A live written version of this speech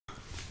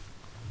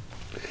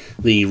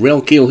The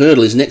Rakeel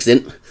Hurdle is next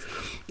then,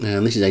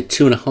 and this is a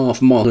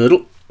 2.5 mile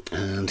hurdle,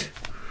 and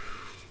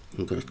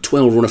I've got a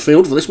 12 runner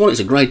field for this one.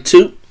 It's a grade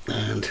 2,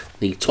 and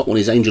the top one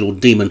is Angel or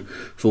Demon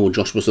for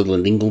Joshua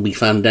Sutherland, Ingleby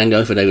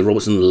Fandango for David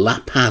Robertson, La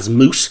Paz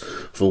Moose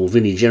for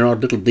Vinnie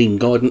Gerard, Little Dean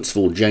Guidance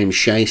for James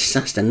Shea,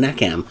 Sasta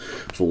Nakam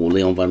for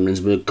Leon van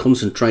Rensburg,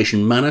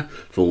 Concentration Manor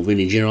for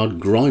Vinnie Gerard,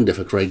 Grinder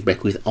for Craig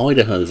Beckwith,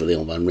 Idaho for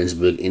Leon van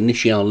Rensburg,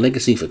 Initial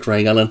Legacy for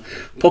Craig Allen,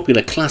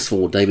 Popular Class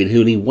for David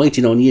Hooley,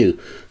 Waiting on You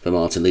for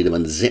Martin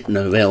Liederman, Zep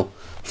Novell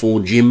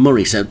for Jim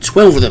Murray. So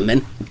 12 of them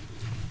then.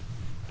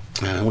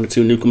 1 or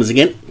 2 newcomers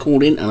again,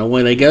 called in, and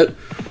away they go.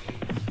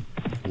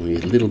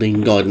 With Little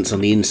Dean Guidance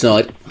on the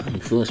inside. The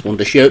first one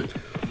to show.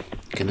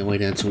 Getting their way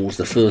down towards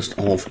the first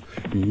of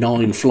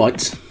 9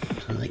 flights.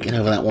 So they get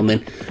over that one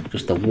then.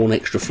 Just the 1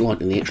 extra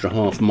flight in the extra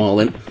half mile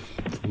then.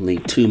 From the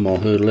 2 mile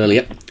hurdle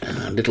earlier.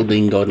 And Little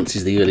Dean Guidance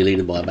is the early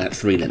leader by about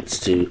 3 lengths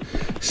to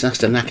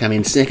Sasta Nakam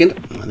in second.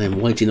 And then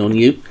Waiting on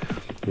You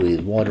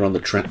with wider on the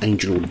track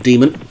Angel or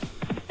Demon.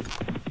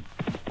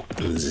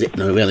 And Zip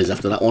Novell is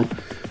after that one.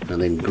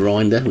 And then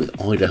Grinder with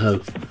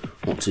Idaho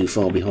not too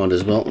far behind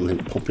as well, and then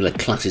Popular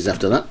Classes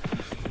after that.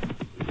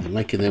 They're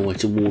making their way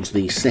towards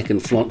the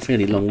second flight,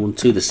 fairly long run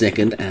to the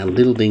second, and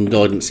Little Dean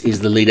Guidance is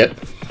the leader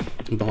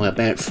by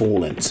about 4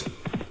 lengths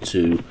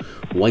to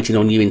Waiting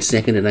on You in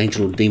second and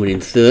Angel or Demon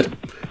in third.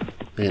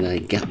 Then a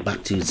gap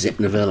back to Zep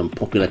Novell and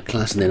Popular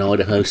Class, and then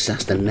Idaho,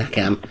 Sasta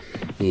Nakam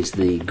is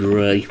the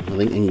grey, I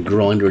think, and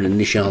Grinder and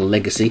Initial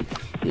Legacy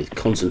with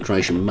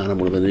Concentration Man,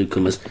 one of the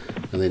newcomers,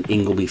 and then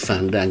Ingleby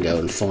Fandango,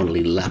 and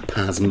finally La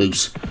Paz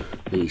Moose,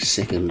 the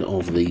second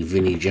of the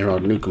Vinnie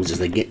Gerard newcomers as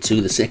they get to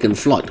the second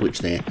flight, which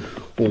they're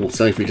all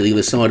safely to the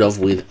other side of,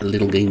 with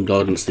Little Dean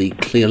Guidance the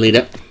clear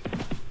leader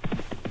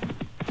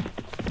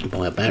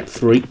by about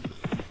 3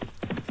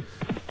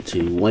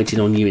 to Waiting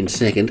on You in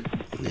second,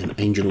 then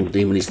Angel or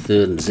Demon is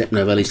third and Zep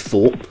Novell is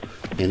 4,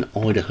 then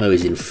Idaho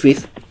is in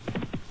 5th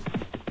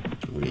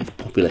with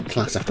Popular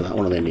Class after that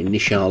one, and then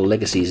Initial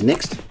Legacy is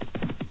next.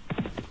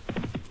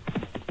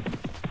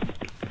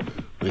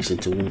 Racing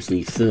towards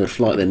the third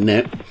flight then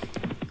now.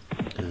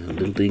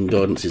 Little Dean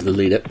Guidance is the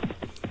leader.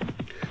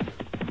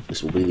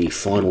 This will be the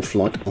final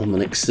flight on the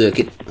next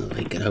circuit.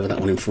 They get over that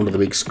one in front of the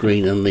big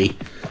screen and the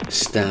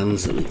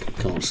stands that we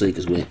can't see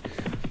because we're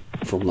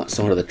from that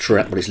side of the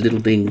track, but it's Little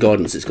Dean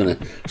Guidance that's going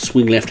to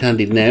swing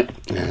left-handed now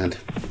and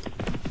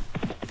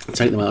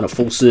take them out on a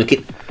full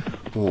circuit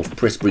of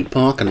Prestbury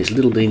Park, and it's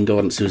Little Dean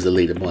Guidance who's the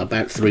leader by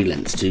about 3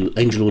 lengths to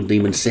Angel or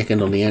Demon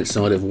second on the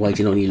outside of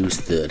Waiting on You is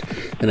third.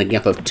 Then a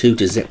gap of 2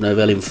 to Zep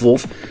Novell in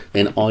 4th,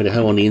 then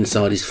Idaho on the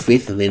inside is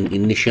 5th, and then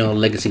Initial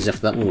Legacies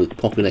after that one with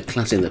Popular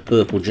Class in the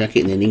purple jacket,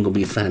 and then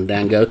Ingleby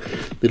Fandango.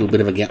 Little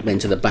bit of a gap then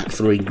to the back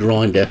 3,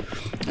 Grinder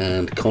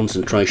and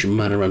Concentration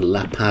Manor and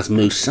La Paz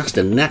Moose.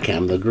 Sasta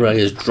Nakam, the grey,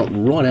 has dropped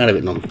right out of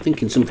it, and I'm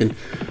thinking something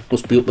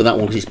must be up with that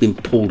one because it's been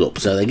pulled up.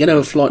 So they get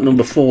over flight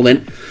number 4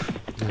 then,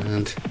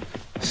 and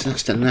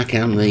Sasta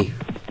Nakam, the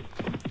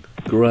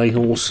grey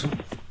horse,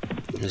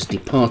 has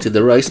departed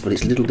the race, but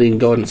it's Little Dean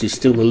Guidance who's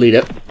still the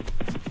leader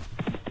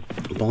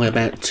by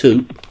about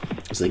 2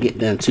 as they get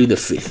down to the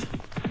 5th,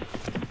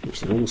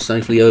 which is all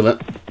safely over.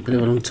 A bit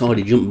of an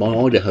untidy jump by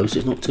Idaho, so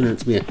it's not turning out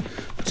to be a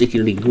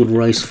particularly good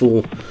race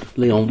for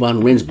Leon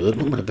van Rensburg.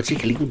 Not been a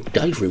particularly good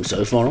day for him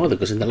so far either,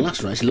 because in the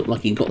last race it looked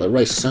like he got the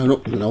race sewn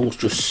up and the horse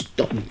just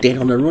stopped dead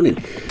on the running.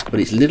 But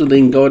it's Little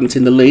Dean Guidance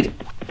in the lead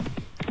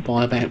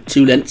by about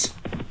 2 lengths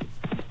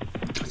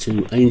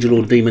to Angel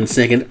or Demon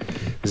second.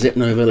 Zep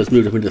Novell has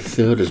moved up into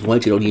third as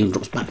Waiting on You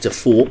drops back to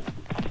 4.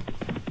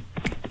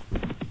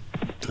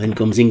 Then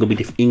comes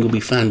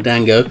Ingleby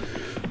Fandango.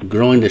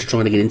 Grinder's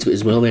trying to get into it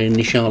as well. Their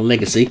Initial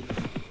Legacy.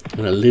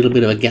 And a little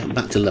bit of a gap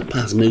back to La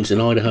Paz Moose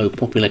and Idaho,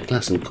 Popular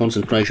Class and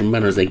Concentration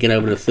Manor as they get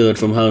over to third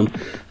from home.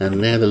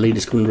 And now the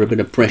leader's come under a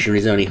bit of pressure.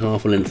 He's only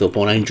half a length up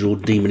on Angel or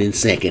Demon in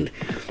second,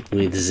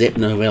 with Zep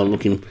Novell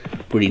looking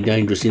pretty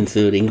dangerous in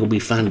third. Ingleby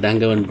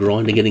Fandango and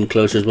Grinder getting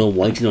closer as well.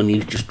 Waiting on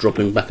You just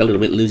dropping back a little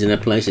bit, losing her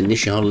place.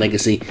 Initial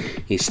Legacy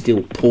is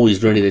still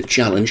poised, ready to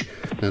challenge.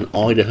 And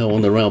Idaho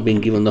on the rail being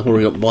given the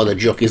hurry up by the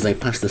jockeys. They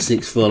pass the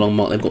 6 furlong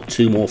mark. They've got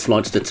 2 more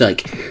flights to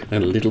take.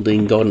 And Little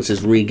Dean Guidance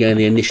has regained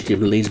the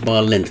initiative and leads by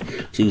a length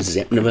to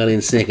Zep Novell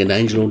in second,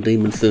 Angel or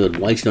Demon third,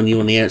 Waiting on You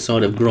on the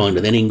outside of Grinder,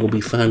 then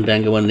Ingleby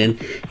Fandango and then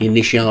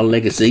Initial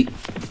Legacy,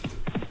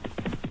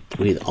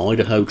 with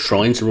Idaho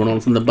trying to run on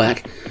from the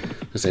back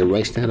as they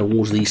race down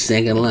towards the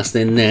second last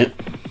then now.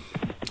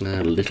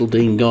 Little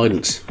Dean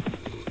Guidance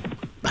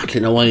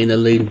battling away in the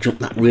lead, jumped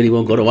that really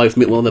well, got away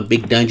from it well. The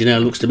big danger now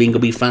looks to be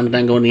Ingleby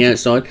Fandango on the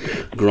outside.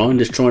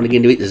 Grinder's trying to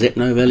get into it. Zep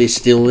Novell is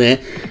still there.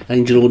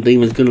 Angel or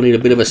Demon's going to need a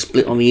bit of a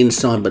split on the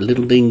inside, but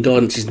Little Dean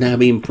Guidance is now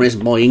being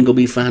pressed by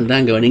Ingleby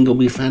Fandango, and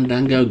Ingleby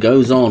Fandango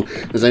goes on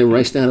as they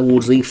race down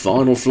towards the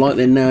final flight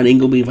then now, and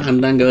Ingleby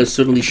Fandango has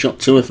suddenly shot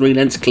 2 or 3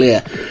 lengths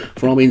clear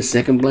from in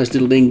second place.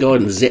 Little Dean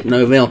Guidance. Zep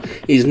Novell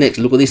is next.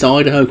 Look at this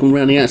Idaho come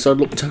round the outside,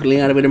 looked totally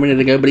out of it a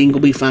minute ago, but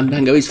Ingleby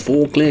Fandango is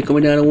 4 clear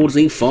coming down towards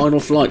the final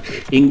flight.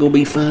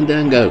 Ingleby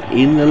Fandango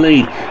in the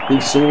lead. We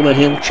saw the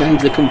hill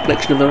change the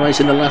complexion of the race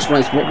in the last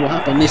race. What will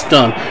happen this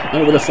time?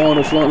 Over the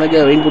final flight they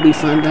go. Ingleby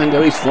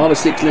Fandango is 5 or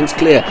 6 lengths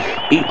clear.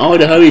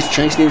 Idaho is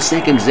chasing in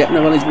second.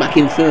 Zepneville is back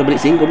in third, but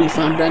it's Ingleby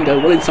Fandango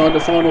well inside the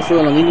final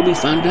furlong. Ingleby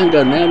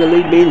Fandango now the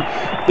lead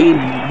being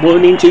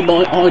blown into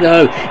by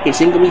Idaho.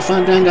 It's Ingleby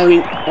Fandango.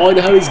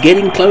 Idaho is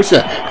getting closer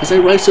as they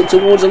race up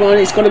towards the line.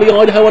 It's going to be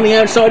Idaho on the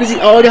outside. Is it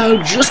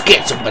Idaho? Just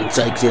gets up and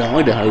takes it.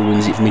 Idaho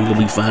wins it from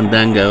Ingleby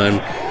Fandango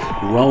and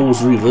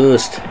roles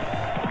reversed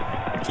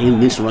in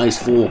this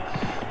race for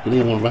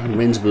Leon van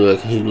Rensburg,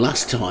 who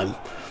last time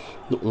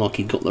looked like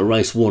he got the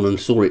race won and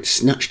saw it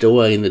snatched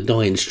away in the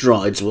dying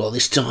strides. Well,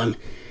 this time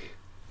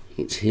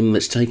it's him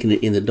that's taken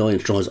it in the dying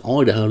strides.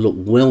 Idaho looked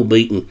well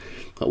beaten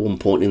at one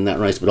point in that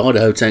race, but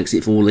Idaho takes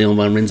it for Leon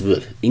van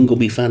Rensburg.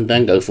 Ingleby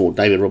Fandango for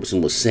David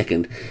Robertson was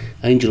second.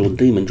 Angel or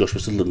Demon, Joshua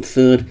Sutherland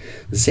third.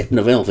 Zep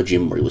Novell for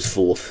Jim Murray was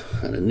fourth.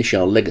 And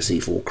Initial Legacy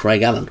for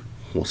Craig Allen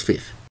was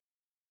fifth.